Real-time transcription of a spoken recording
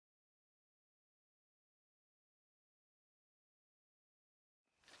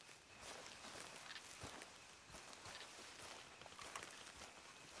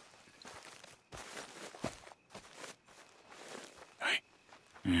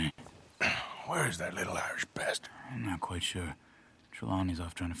Where is that little Irish pest? I'm not quite sure. Trelawney's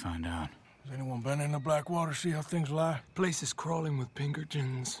off trying to find out. Has anyone been in the Blackwater, see how things lie? Place is crawling with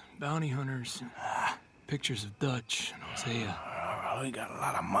Pinkertons, bounty hunters, pictures of Dutch and Hosea. Well, we got a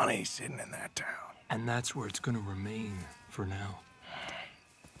lot of money sitting in that town. And that's where it's gonna remain for now.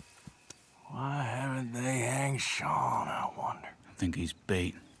 Why haven't they hanged Sean, I wonder? I think he's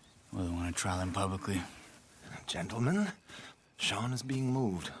bait. Well, they want to trial him publicly. Gentlemen, Sean is being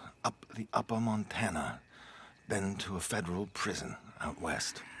moved up the upper Montana, then to a federal prison out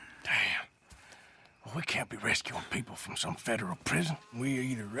west. Damn. Well, we can't be rescuing people from some federal prison. We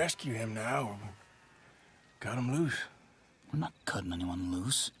either rescue him now or cut him loose. We're not cutting anyone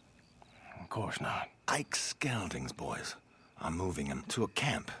loose. Of course not. Ike Skelding's boys are moving him to a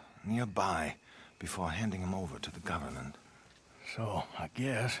camp nearby before handing him over to the government. So, I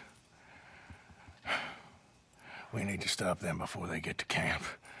guess we need to stop them before they get to camp.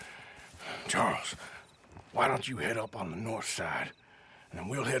 Charles, why don't you head up on the north side, and then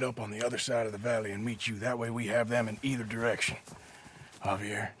we'll head up on the other side of the valley and meet you. That way we have them in either direction.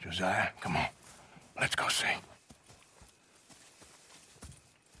 Javier, Josiah, come on. Let's go see.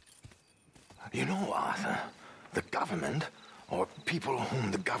 You know, Arthur, the government, or people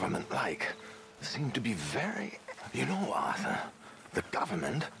whom the government like, seem to be very... You know, Arthur, the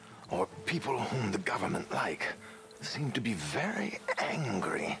government, or people whom the government like, seem to be very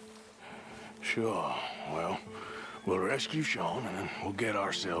angry. Sure. Well, we'll rescue Sean, and then we'll get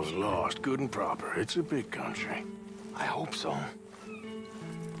ourselves lost, good and proper. It's a big country. I hope so.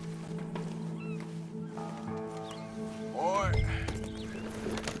 Boy.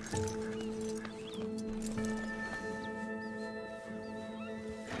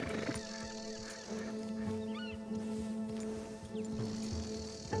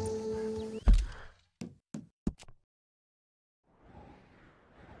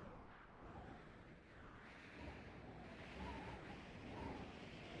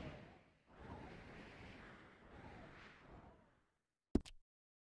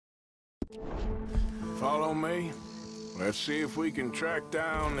 Follow me. Let's see if we can track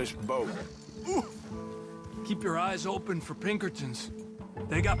down this boat. Ooh. Keep your eyes open for Pinkertons.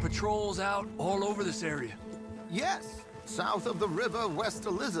 They got patrols out all over this area. Yes. South of the river, West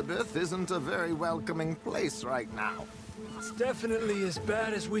Elizabeth isn't a very welcoming place right now. It's definitely as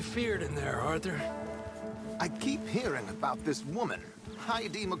bad as we feared in there, Arthur. I keep hearing about this woman,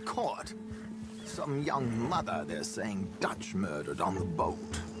 Heidi McCord. Some young mother, they're saying, Dutch murdered on the boat.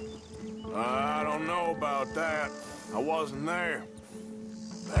 I don't know about that. I wasn't there.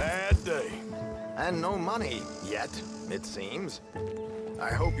 Bad day. And no money, yet, it seems. I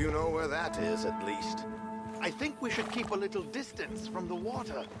hope you know where that is, at least. I think we should keep a little distance from the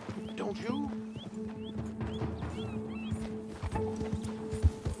water, don't you?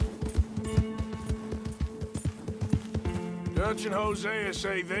 Dutch and Hosea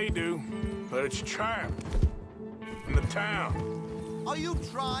say they do, but it's trapped in the town. Are you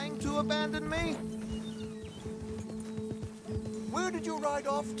trying to abandon me? Where did you ride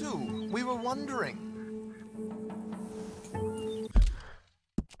off to? We were wondering.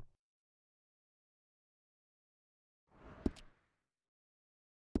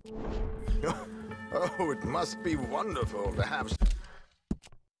 Oh, it must be wonderful to have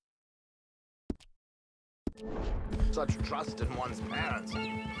such trust in one's parents.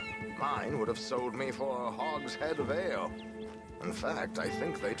 Mine would have sold me for a hogshead of ale. In fact, I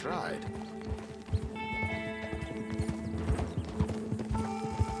think they tried.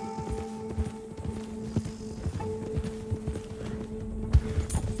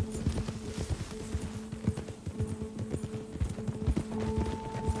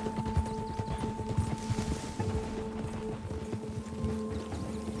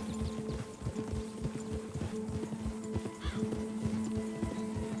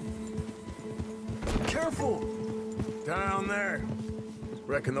 Careful! Down there.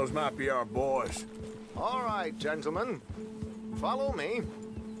 Reckon those might be our boys. All right, gentlemen. Follow me.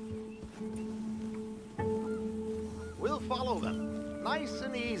 We'll follow them. Nice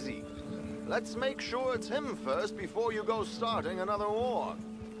and easy. Let's make sure it's him first before you go starting another war.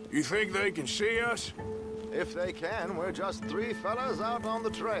 You think they can see us? If they can, we're just three fellas out on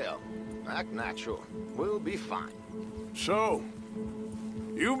the trail. Act natural. We'll be fine. So,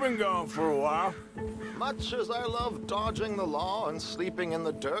 you've been gone for a while. Much as I love dodging the law and sleeping in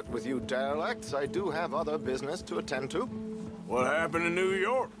the dirt with you derelicts, I do have other business to attend to. What happened in New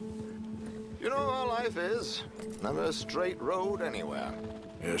York? You know how life is. Never a straight road anywhere.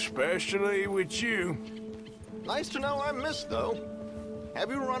 Especially with you. Nice to know I'm missed, though.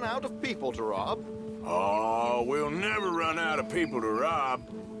 Have you run out of people to rob? Oh, we'll never run out of people to rob.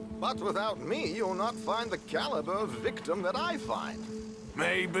 But without me, you'll not find the caliber of victim that I find.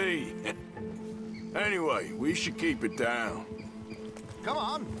 Maybe. Anyway, we should keep it down. Come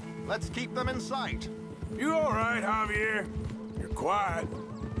on, let's keep them in sight. You all right, Javier? You're quiet.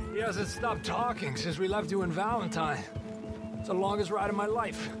 He hasn't stopped talking since we left you in Valentine. It's the longest ride of my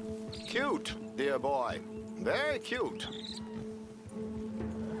life. Cute, dear boy. Very cute.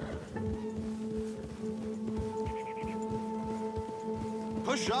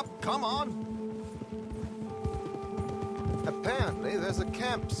 Push up, come on. Apparently, there's a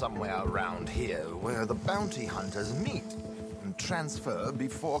camp somewhere around here where the bounty hunters meet and transfer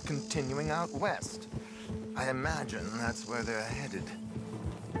before continuing out west. I imagine that's where they're headed.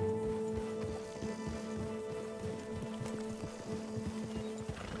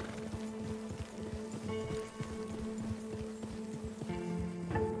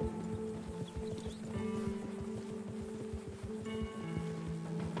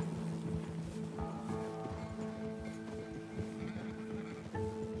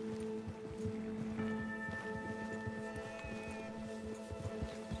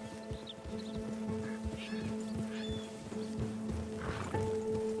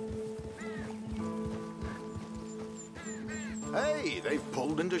 Hey, they've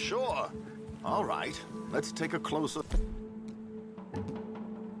pulled into shore. All right, let's take a closer...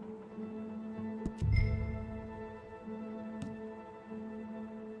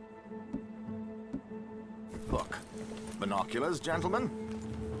 look. Binoculars, gentlemen?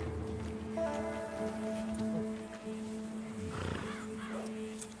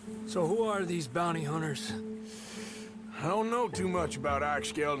 So who are these bounty hunters? I don't know too much about Ike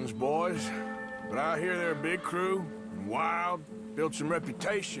Skeldon's boys, but I hear they're a big crew, and wild, built some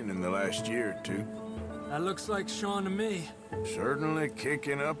reputation in the last year or two. That looks like Sean to me. Certainly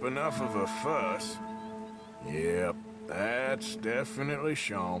kicking up enough of a fuss. Yep, that's definitely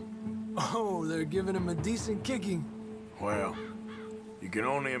Sean. Oh, they're giving him a decent kicking. Well, you can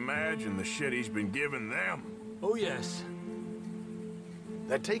only imagine the shit he's been giving them. Oh, yes.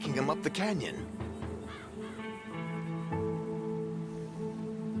 They're taking him up the canyon.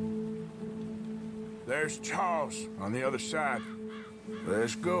 There's Charles on the other side.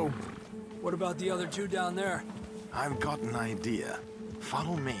 Let's go. What about the other two down there? I've got an idea.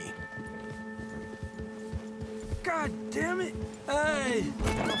 Follow me. God damn it! Hey!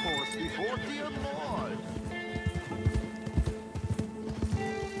 The horse before dear Lord.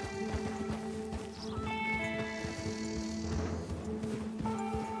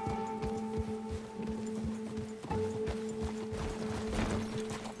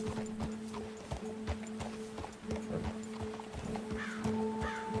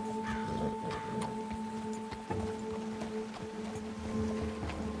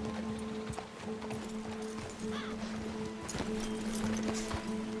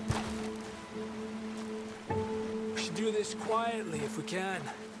 Do this quietly if we can.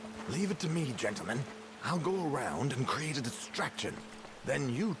 Leave it to me, gentlemen. I'll go around and create a distraction.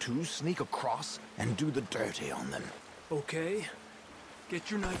 Then you two sneak across and do the dirty on them. Okay. Get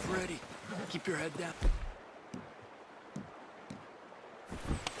your knife ready. Keep your head down.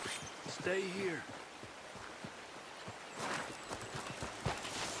 Stay here.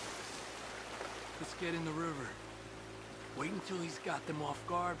 Let's get in the river. Wait until he's got them off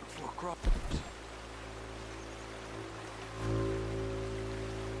guard before crossing.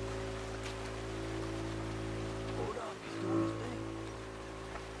 Hold up, he's doing his thing.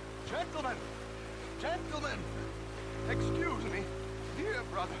 Gentlemen! Gentlemen! Excuse me. Dear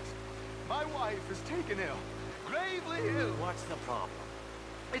brothers, my wife is taken ill. Gravely ill. What's the problem?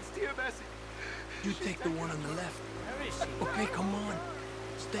 It's dear Bessie. You take the one on the left. Where is she? Okay, come on.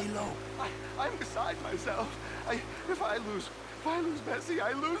 Stay low. I'm beside myself. If I lose Bessie,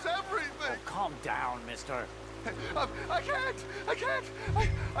 I lose everything. Calm down, mister. I can't.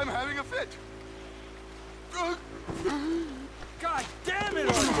 I'm having a fit. God damn it,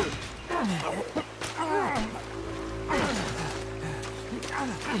 Arthur!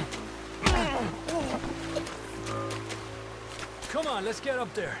 Come on, let's get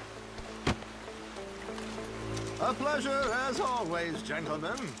up there. A pleasure as always,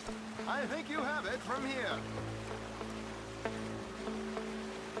 gentlemen. I think you have it from here.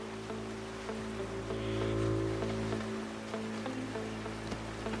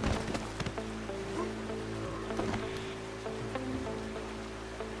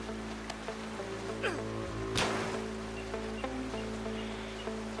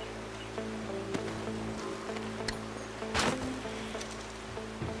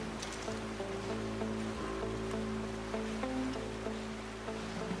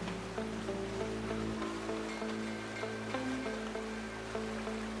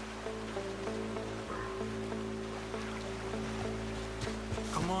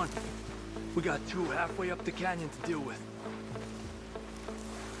 We got two halfway up the canyon to deal with.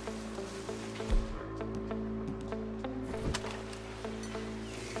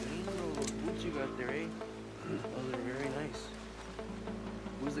 Those boots you got there, eh? Those are very nice.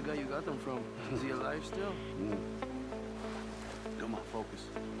 Who's the guy you got them from? Is he alive still? Come on, focus.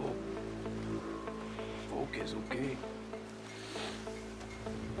 Oh. Focus, okay.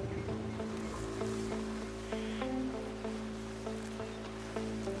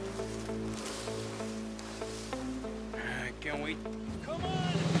 I can't wait. Come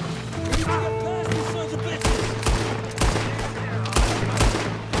on! We need to get past these sons of bitches!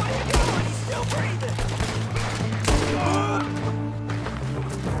 Where you going? He's still breathing! Move on,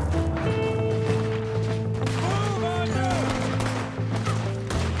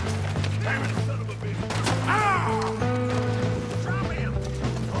 Damn it, son of a bitch! Ah! drop him!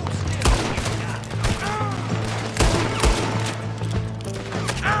 Hold still!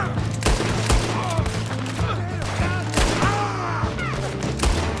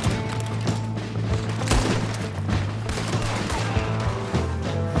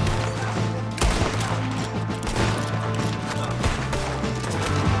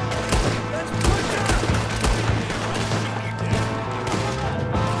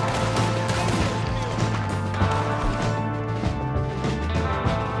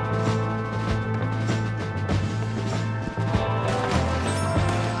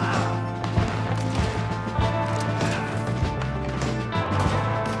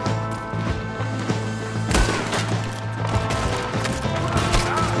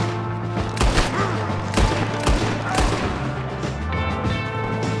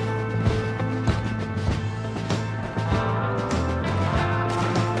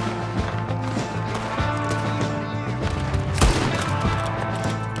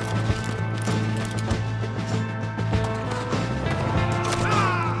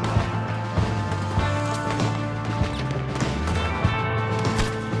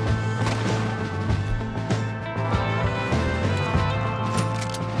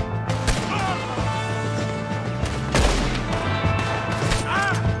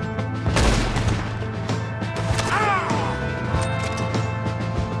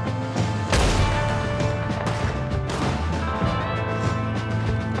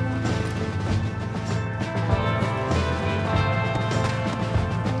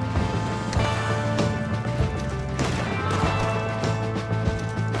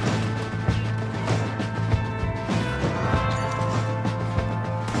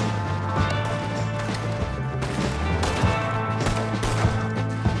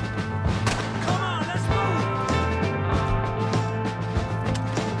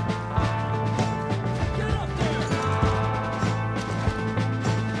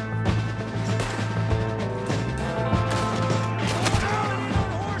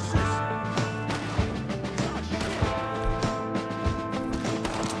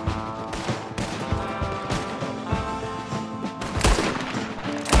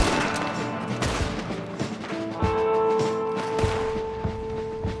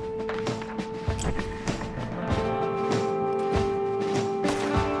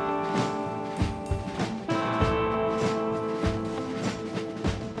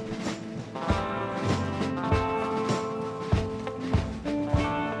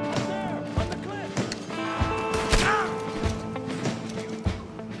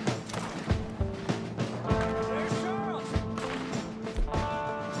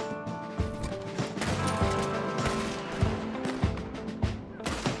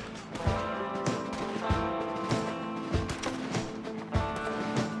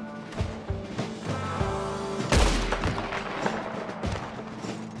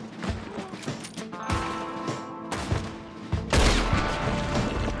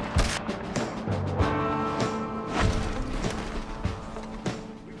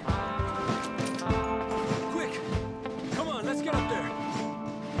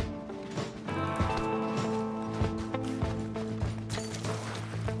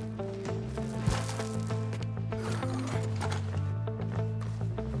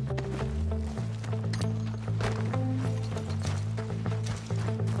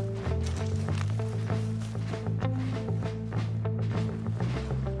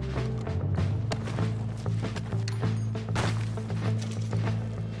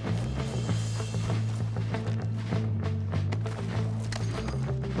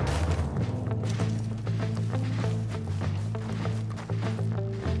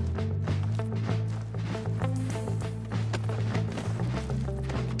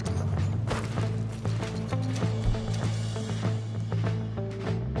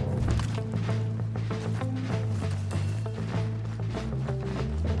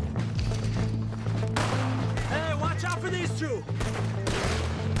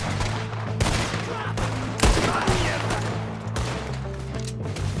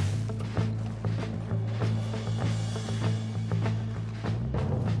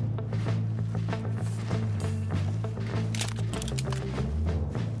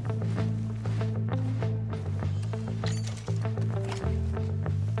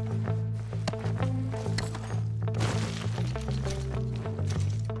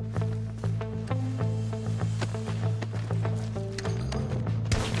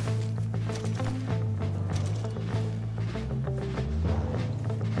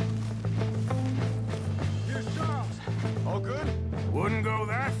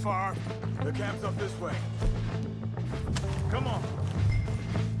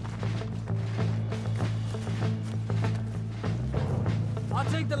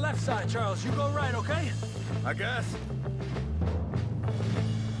 take the left side, Charles. You go right, okay? I guess.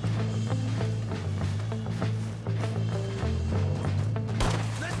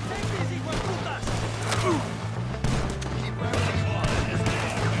 Let's take these iguaputas!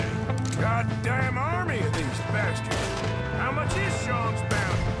 Goddamn army of these bastards. How much is Sean's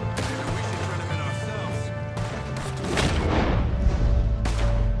bounty? Maybe we should turn him in ourselves.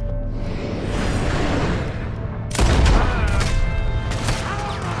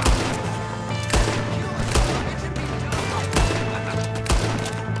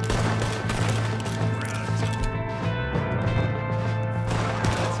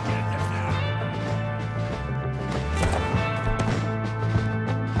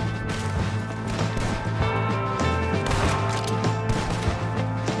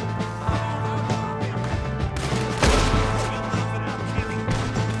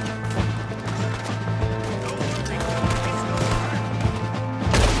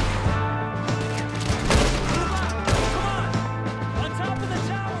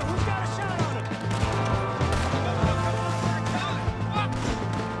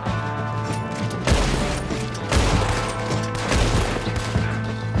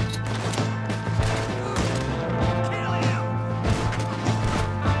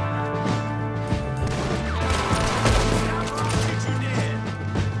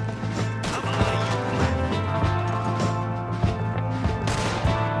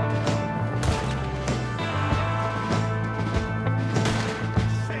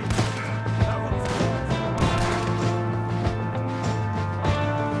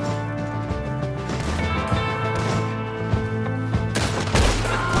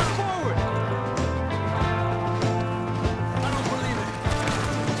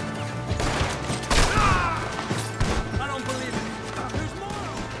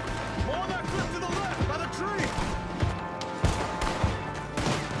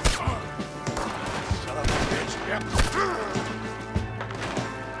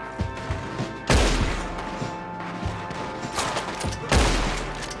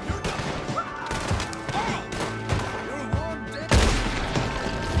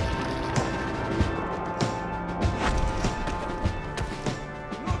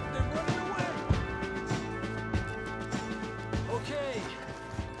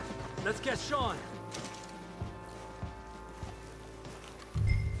 Let's get Sean.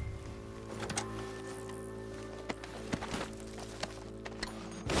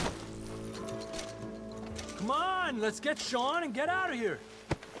 Come on, let's get Sean and get out of here.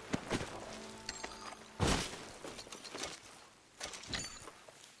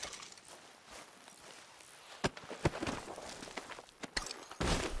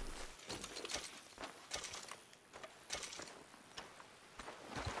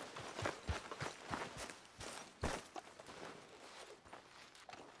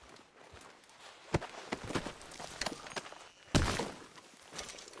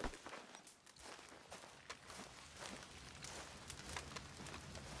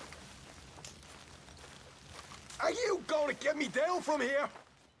 Are you going to get me down from here?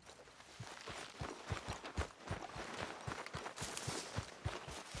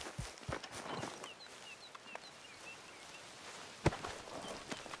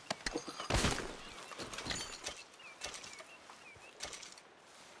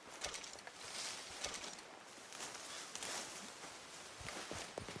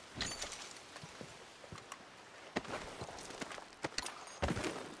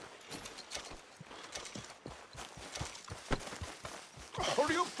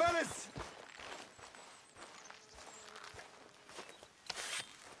 Hurry up, fellas!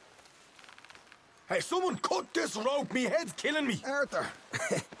 Hey, someone cut this rope! Me head's killing me! Arthur.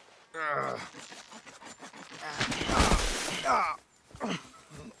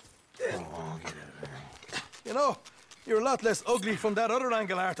 You know, you're a lot less ugly from that other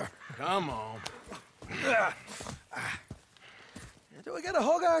angle, Arthur. Come on. Do I get a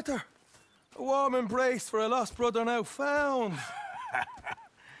hug, Arthur? A warm embrace for a lost brother now found.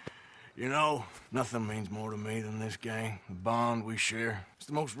 You know, nothing means more to me than this gang, the bond we share. It's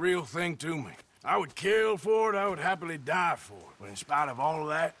the most real thing to me. I would kill for it, I would happily die for it. But in spite of all of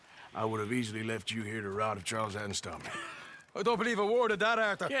that, I would have easily left you here to rot if Charles hadn't stopped me. I don't believe a word of that,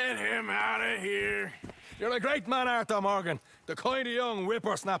 Arthur. Get him out of here. You're a great man, Arthur Morgan. The kind of young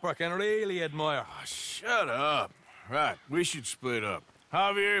whippersnapper I can really admire. Oh, shut up. Right, we should split up.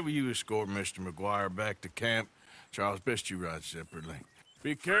 Javier, will you escort Mr. McGuire back to camp? Charles, best you ride separately.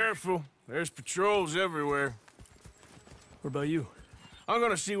 Be careful. There's patrols everywhere. What about you? I'm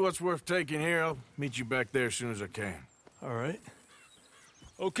gonna see what's worth taking here. I'll meet you back there as soon as I can. All right.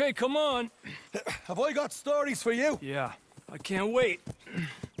 Okay, come on. Have I got stories for you? Yeah, I can't wait.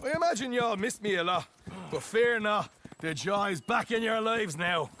 I imagine y'all missed me a lot, but fear not, the joy's back in your lives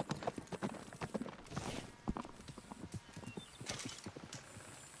now.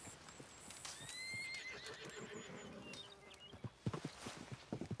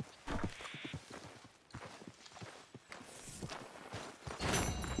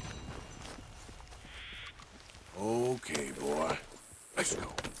 Okay, boy. Let's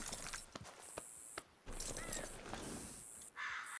go.